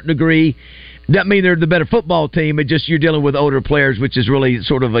to a certain degree. Doesn't mean they're the better football team. It just, you're dealing with older players, which is really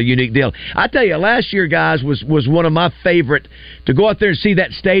sort of a unique deal. I tell you, last year, guys, was one of my favorite to go out there and see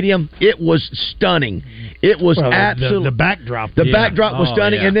that stadium. It was stunning. It was absolutely the backdrop. The backdrop was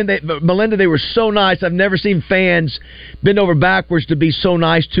stunning, and then Melinda, they were so nice. I've never seen fans bend over backwards to be so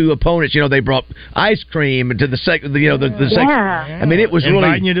nice to opponents. They brought ice cream to the second. I mean, it was inviting really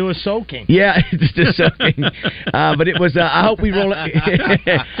inviting you to a soaking. Yeah, just a soaking. But it was. I hope we roll it.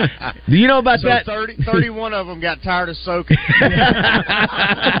 Do you know about that? 31 of them got tired of soaking.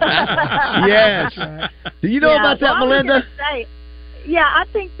 Yes. Do you know about that, Melinda? I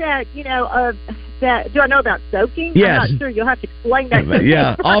think that, that. Do I know about soaking? Yes. I'm not sure. You'll have to explain that.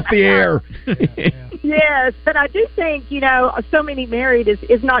 Yeah, off the air. Yes, but I do think, so many married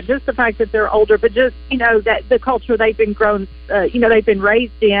is not just the fact that they're older, but just, that the culture they've been they've been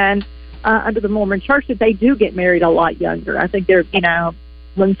raised in under the Mormon Church, that they do get married a lot younger. I think they're,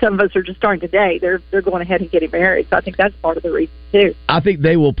 when some of us are just starting today, they're going ahead and getting married. So I think that's part of the reason, too. I think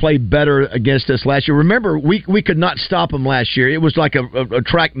they will play better against us last year. Remember, we could not stop them last year. It was like a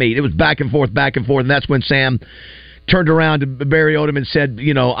track meet. It was back and forth, and that's when Sam turned around to Barry Odom and said,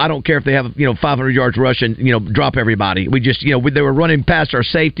 I don't care if they have, 500 yards rushing, drop everybody. We just, they were running past our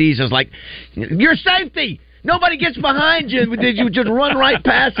safeties. I was like, your safety! Nobody gets behind you. Did you just run right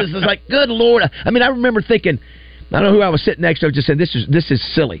past us? It's like, good Lord. I mean, I remember thinking, I don't know who I was sitting next to. I just said, "This is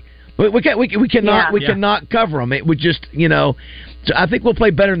silly. We cannot cover them." It would just, So I think we'll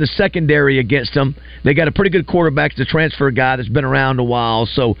play better in the secondary against them. They got a pretty good quarterback, the transfer guy that's been around a while.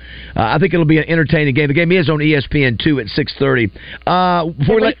 So I think it'll be an entertaining game. The game is on ESPN2 at 6:30. At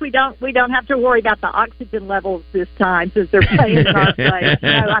least we don't have to worry about the oxygen levels this time since they're playing in our place. So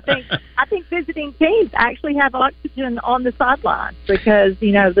I think visiting teams actually have oxygen on the sidelines because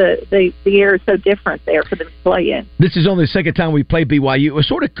the air is so different there for them to play in. This is only the second time we played BYU. It's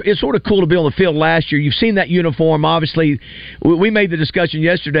sort of cool to be on the field last year. You've seen that uniform. Obviously, we made the discussion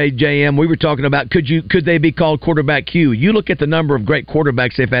yesterday, JM. We were talking about could they be called quarterback Q? You look at the number of great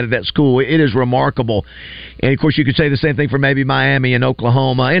quarterbacks they've had at that school. It is remarkable. And, of course, you could say the same thing for maybe Miami and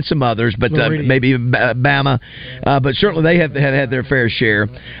Oklahoma and some others, but maybe Bama. But certainly they have had their fair share.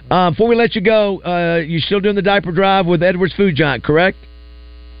 Before we let you go, you're still doing the diaper drive with Edwards Food Giant, correct?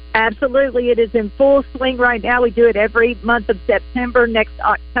 Absolutely. It is in full swing right now. We do it every month of September. Next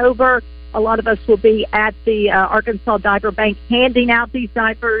October, a lot of us will be at the Arkansas Diaper Bank handing out these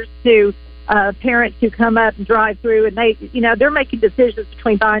diapers to parents who come up and drive through, and they're making decisions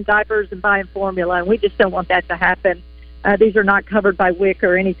between buying diapers and buying formula, and we just don't want that to happen. These are not covered by WIC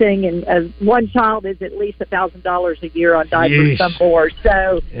or anything, and one child is at least $1,000 a year on diapers, some more.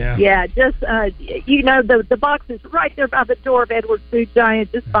 So, the box is right there by the door of Edwards Food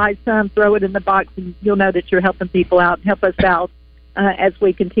Giant. Just buy some, throw it in the box, and you'll know that you're helping people out and help us out as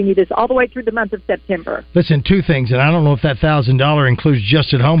we continue this all the way through the month of September. Listen, two things, and I don't know if that $1,000 includes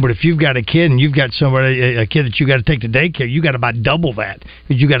just at home, but if you've got a kid and you've got a kid that you got to take to daycare, you got to buy double that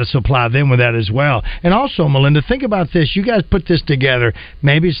because you got to supply them with that as well. And also, Melinda, think about this. You guys put this together.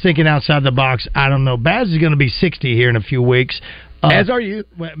 Maybe it's thinking outside the box. I don't know. Baz is going to be 60 here in a few weeks. As are you.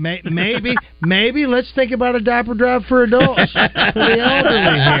 Maybe let's think about a diaper drive for adults, for the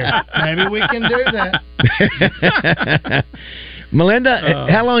elderly here. Maybe we can do that. Melinda,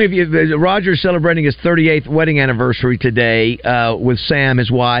 how long have you... Roger's celebrating his 38th wedding anniversary today with Sam, his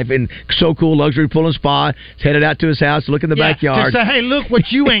wife, and so cool, luxury pool and spa. He's headed out to his house to look in the backyard. To say, hey, look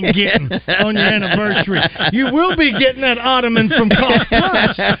what you ain't getting on your anniversary. You will be getting that ottoman from Cost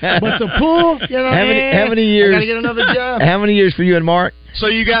Plus, but the pool, how many years? I gotta get another job. How many years for you and Mark? So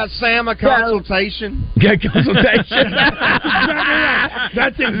you got Sam a consultation? Got consultation.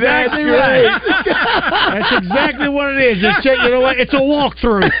 That's exactly right. That's exactly what it is. Just check, you know what? It's a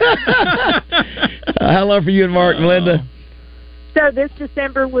walkthrough. How long for you and Mark, Melinda? So this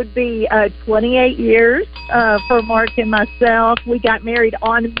December would be 28 years for Mark and myself. We got married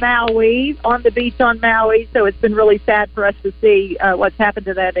on Maui, on the beach on Maui, so it's been really sad for us to see what's happened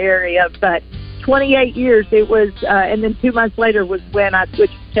to that area. But 28 years it was, and then 2 months later was when I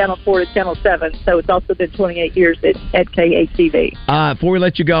switched from Channel 4 to Channel 7, so it's also been 28 years at KHTV. Before we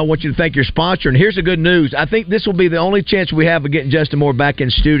let you go, I want you to thank your sponsor, and here's the good news. I think this will be the only chance we have of getting Justin Moore back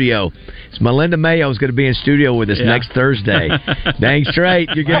in studio. It's Melinda Mayo is going to be in studio with us next Thursday. Dang straight.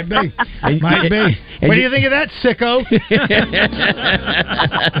 You're going to be. Might be. What do you think of that, sicko? Get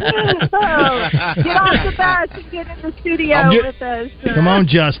off the bus and get in the studio with us. Come on,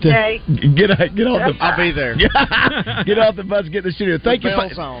 Justin. Get off the. I'll be there. Get off the bus. Get in the studio. Thank you.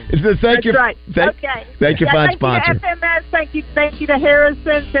 That's right. Okay. Thank you, fine sponsor. Thank you to FMS. Thank you to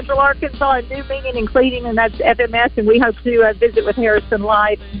Harrison, Central Arkansas, and New Meaning and Cleveland, and that's FMS. And we hope to visit with Harrison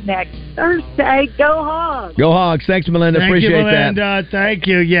live next Thursday. Go Hogs! Go Hogs! Thanks, Melinda. Appreciate you, Melinda. that. Thank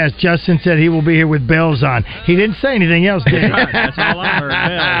you. Yes, Justin said he will be here with bells on. He didn't say anything else, did he? That's all I heard.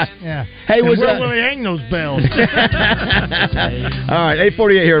 Bells. Yeah. Hey, where will he hang those bells? All right,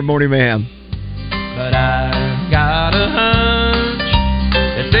 8:48 here at Morning Mayhem. But I've got a hunch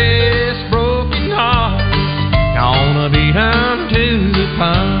that this broken heart's gonna be down to the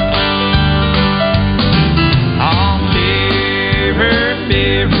pond. Oh, mirror,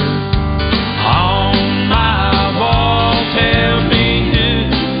 mirror on my wall, tell me who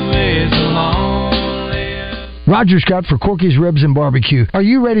is lonely. Roger Scott for Corky's Ribs and Barbecue. Are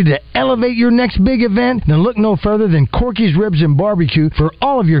you ready to elevate your next big event? Then look no further than Corky's Ribs and Barbecue for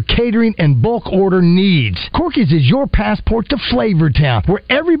all of your catering and bulk order needs. Corky's is your passport to Flavor Town, where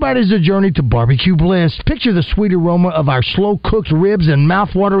everybody's a journey to barbecue bliss. Picture the sweet aroma of our slow-cooked ribs and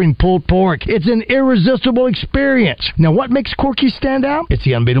mouth-watering pulled pork. It's an irresistible experience. Now, what makes Corky's stand out? It's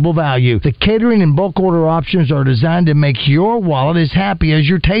the unbeatable value. The catering and bulk order options are designed to make your wallet as happy as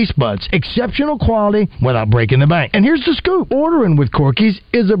your taste buds. Exceptional quality without breaking the bank. And here's the scoop. Ordering with Corky's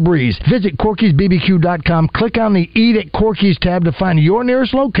is a breeze. Visit Corky'sBBQ.com. Click on the Eat at Corky's tab to find your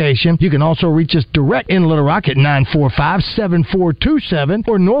nearest location. You can also reach us direct in Little Rock at 945-7427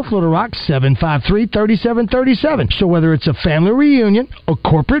 or North Little Rock 753-3737. So whether it's a family reunion, a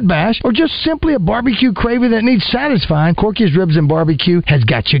corporate bash, or just simply a barbecue craving that needs satisfying, Corky's Ribs and Barbecue has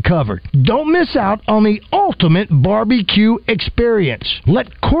got you covered. Don't miss out on the ultimate barbecue experience.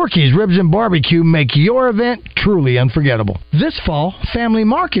 Let Corky's Ribs and Barbecue make your event truly unforgettable. This fall, Family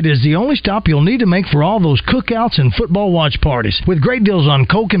Market is the only stop you'll need to make for all those cookouts and football watch parties. With great deals on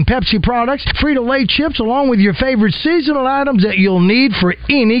Coke and Pepsi products, Frito-Lay chips, along with your favorite seasonal items that you'll need for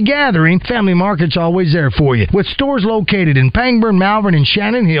any gathering, Family Market's always there for you. With stores located in Pangburn, Malvern, and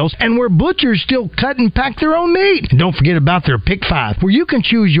Shannon Hills, and where butchers still cut and pack their own meat. And don't forget about their Pick 5, where you can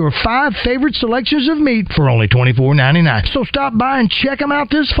choose your 5 favorite selections of meat for only $24.99. So stop by and check them out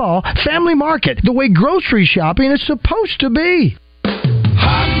this fall. Family Market, the way grocery shopping is supposed to be. Where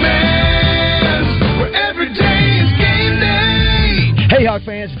every day is game day. Hey, Hog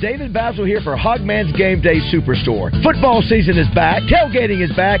fans, David Basil here for Hogman's Game Day Superstore. Football season is back, tailgating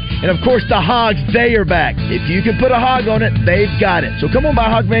is back, and of course the Hogs, they are back. If you can put a hog on it, they've got it. So come on by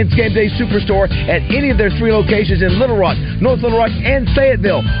Hogman's Game Day Superstore at any of their 3 locations in Little Rock, North Little Rock, and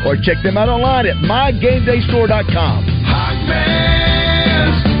Fayetteville, or check them out online at mygamedaystore.com.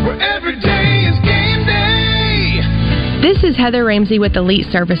 Hogman's, where every day is game day. This is Heather Ramsey with Elite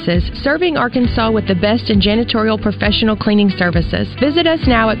Services, serving Arkansas with the best in janitorial professional cleaning services. Visit us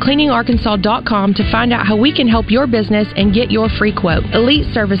now at cleaningarkansas.com to find out how we can help your business and get your free quote. Elite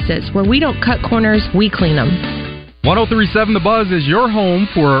Services, where we don't cut corners, we clean them. 103.7 The Buzz is your home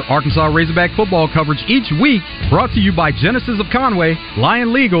for Arkansas Razorback football coverage each week, brought to you by Genesis of Conway,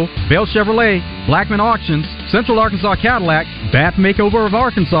 Lion Legal, Bell Chevrolet, Blackman Auctions, Central Arkansas Cadillac, Bath Makeover of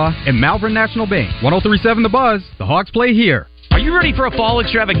Arkansas, and Malvern National Bank. 103.7 The Buzz, the Hogs play here. Are you ready for a fall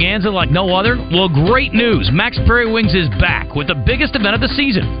extravaganza like no other? Well, great news. Max Prairie Wings is back with the biggest event of the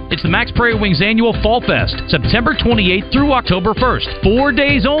season. It's the Max Prairie Wings Annual Fall Fest, September 28th through October 1st. 4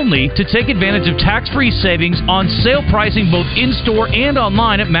 days only to take advantage of tax-free savings on sale pricing both in-store and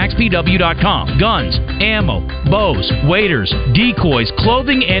online at maxpw.com. Guns, ammo, bows, waders, decoys,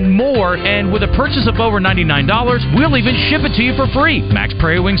 clothing, and more. And with a purchase of over $99, we'll even ship it to you for free. Max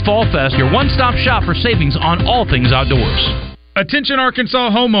Prairie Wings Fall Fest, your one-stop shop for savings on all things outdoors. Attention Arkansas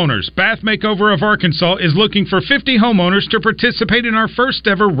homeowners. Bath Makeover of Arkansas is looking for 50 homeowners to participate in our first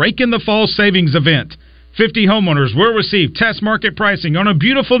ever Rake in the Fall savings event. 50 homeowners will receive test market pricing on a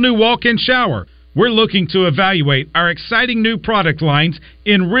beautiful new walk-in shower. We're looking to evaluate our exciting new product lines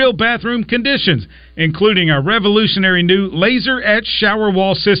in real bathroom conditions, including our revolutionary new laser-etched shower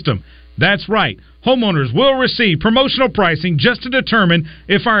wall system. That's right. Homeowners will receive promotional pricing just to determine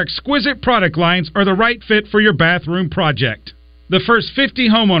if our exquisite product lines are the right fit for your bathroom project. The first 50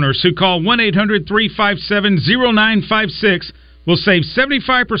 homeowners who call 1-800-357-0956 will save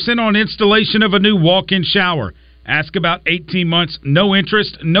 75% on installation of a new walk-in shower. Ask about 18 months, no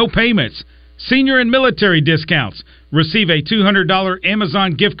interest, no payments. Senior and military discounts. Receive a $200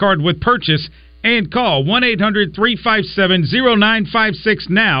 Amazon gift card with purchase and call 1-800-357-0956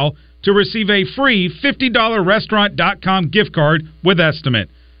 now to receive a free $50 Restaurant.com gift card with estimate.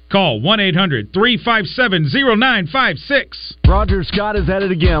 Call 1-800-357-0956. Roger Scott is at it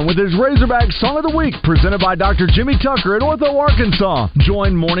again with his Razorback Song of the Week, presented by Dr. Jimmy Tucker at Ortho, Arkansas.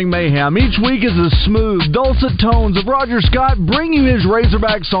 Join Morning Mayhem each week as the smooth, dulcet tones of Roger Scott bring you his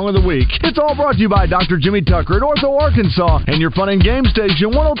Razorback Song of the Week. It's all brought to you by Dr. Jimmy Tucker at Ortho, Arkansas, and your fun and game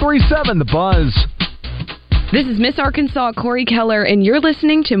station, 103.7 The Buzz. This is Miss Arkansas Corey Keller, and you're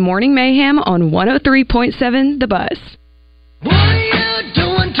listening to Morning Mayhem on 103.7 The Buzz. What are you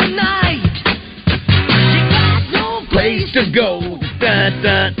doing tonight? You got no place to go. Dun,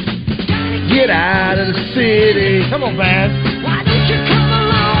 dun. Get out of the city. Come on, Baz. Why don't you come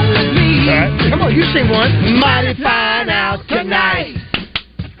along with me? All right. Come on, you sing one. Mighty fine out tonight.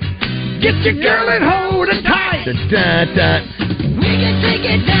 Get your girl and hold her tight. Dun, dun, dun. We can take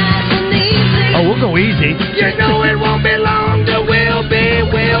it nice and easy. Oh, we'll go easy. You know it won't be long till we'll be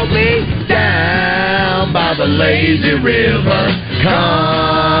down by the lazy river.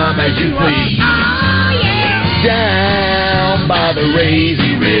 Come as you please. Oh, yeah. Down by the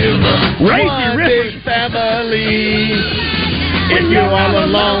lazy river. Lazy river. Big family. When you're all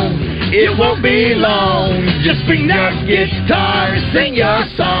alone, it won't be long. Just bring your guitar and sing your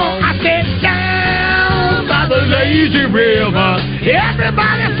song. I said down by the lazy river.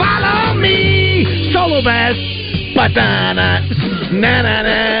 Everybody follow me. Solo bass. Ba-da-na.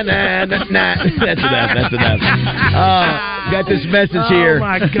 Na-na-na-na-na-na. That's enough. got this message here. Oh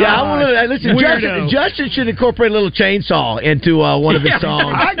my God! Yeah, I want to listen. Justin should incorporate a little chainsaw into one of his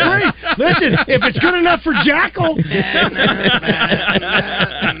songs. I agree. Listen, if it's good enough for Jackal.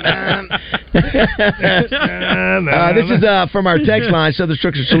 This is from our text line, Southern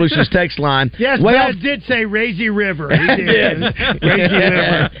Structure Solutions text line. Yes, Baz did say Razy River. He did. Razy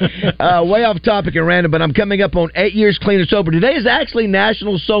River. Way off topic and random, but I'm coming up on 8 years clean and sober. Today is actually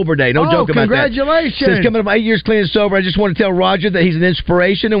National Sober Day. No joke about that. Congratulations. So it's coming up 8 years clean and sober. I just want to tell Roger that he's an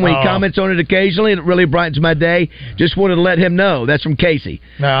inspiration, and when he comments on it occasionally, it really brightens my day. Just wanted to let him know. That's from Casey.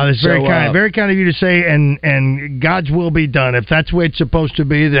 No, that's very kind. Very kind of you to say, and God's will be done. If that's the way it's supposed to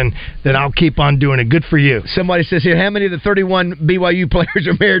be, then I'll keep on doing it. Good for you. Somebody says here, how many of the 31 BYU players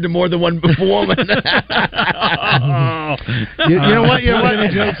are married to more than one woman? You know what? The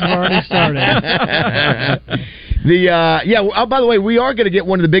jokes have already started. By the way, we are going to get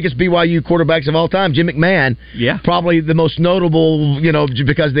one of the biggest BYU quarterbacks of all time, Jim McMahon. Yeah. Probably the most notable,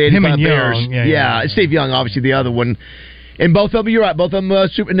 because of the 85 Bears. Yeah. Steve Young, obviously the other one. And both of them, you're right, both of them,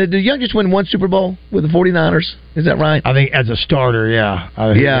 and did Young just win one Super Bowl with the 49ers? Is that right? I think as a starter, yeah.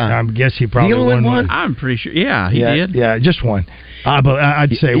 I guess he probably won one. I'm pretty sure. Yeah, he did. Yeah, just one. But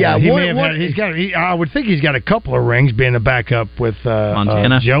I'd say I would think he's got a couple of rings being a backup with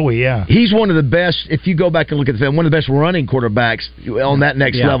Montana. Joey. Yeah, he's one of the best. If you go back and look at the film, one of the best running quarterbacks on that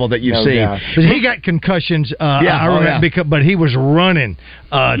next level that you've seen. Yeah. He got concussions. I remember, but he was running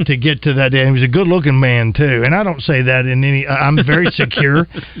to get to that day. He was a good-looking man too, and I don't say that in any. I'm very secure,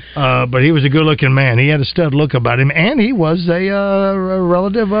 but he was a good-looking man. He had a stud look about him, and he was a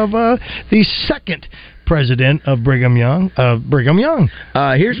relative of the second president of Brigham Young.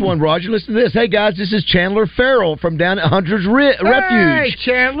 Here's one, Roger. Listen to this. Hey, guys, this is Chandler Farrell from down at Hunter's Refuge. Hey,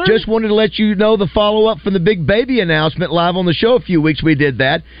 Chandler. Just wanted to let you know the follow-up from the big baby announcement live on the show a few weeks we did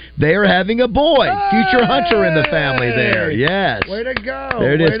that. They are having a boy. Future Hunter in the family there. Yes. Way to go.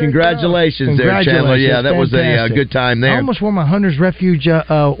 There it is. Congratulations there, Chandler. Yeah, that was a good time there. I almost wore my Hunter's Refuge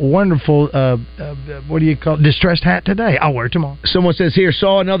wonderful, what do you call it, distressed hat today. I'll wear it tomorrow. Someone says here,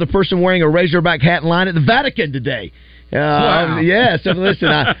 saw another person wearing a Razorback hat in line at the Vatican today. Wow. Yeah, so listen,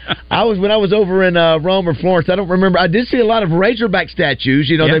 I was when I was over in Rome or Florence, I don't remember. I did see a lot of Razorback statues.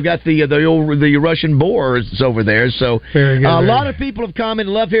 They've got the Russian boars over there. So very good, a lot of people have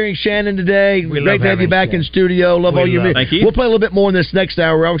commented. Love hearing Shannon today. Great to have you back in studio. Love all your music. We'll play a little bit more in this next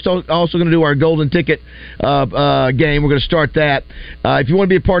hour. We're also going to do our golden ticket game. We're going to start that. If you want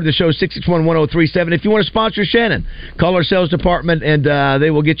to be a part of the show, 661-1037. If you want to sponsor Shannon, call our sales department and they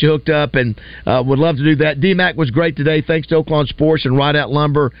will get you hooked up. And would love to do that. D-Mac was great today. Thanks to Oaklawn Sports and Rideout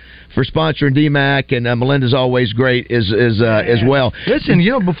Lumber for sponsoring DMAC, and Melinda's always great as well. Listen,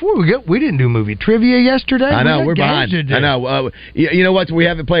 before we didn't do movie trivia yesterday. I know we're behind. I know. You know what? We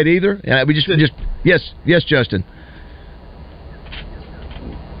haven't played either. We just yes, Justin.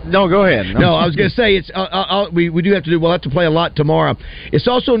 No, go ahead. No, I was going to say it's. We do have to do. We'll have to play a lot tomorrow. It's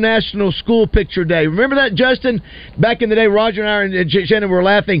also National School Picture Day. Remember that, Justin? Back in the day, Roger and I and Shannon were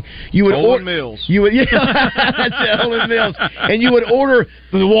laughing. You would order Mills. You would, that's it, Olin Mills. And you would order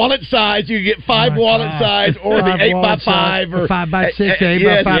the wallet size. You get 5 wallet size, or the 8x5, or 5x6,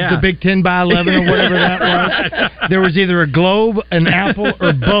 8x5, the big 10x11, or whatever that was. There was either a globe, an apple,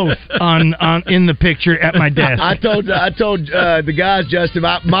 or both on in the picture at my desk. I told the guys, Justin.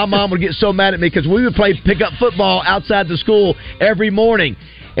 My mom would get so mad at me because we would play pickup football outside the school every morning.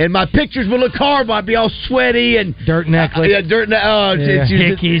 And my pictures would look horrible. I'd be all sweaty and dirt necklace.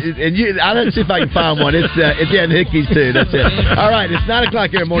 Hickeys. Let's see if I can find one. It's hickeys too. That's it. All right, it's 9:00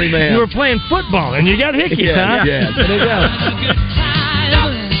 here at Morning Mayhem. You were playing football and you got hickeys, huh? Yeah. There you go.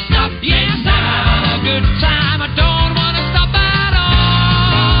 Good time. I don't want to stop at all.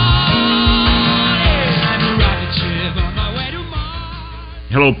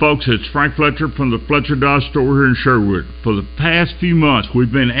 Hello, folks. It's Frank Fletcher from the Fletcher Dodge store here in Sherwood. For the past few months, we've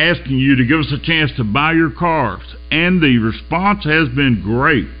been asking you to give us a chance to buy your cars, and the response has been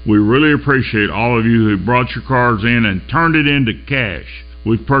great. We really appreciate all of you who brought your cars in and turned it into cash.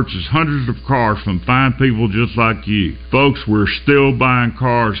 We've purchased hundreds of cars from fine people just like you. Folks, we're still buying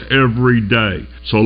cars every day. So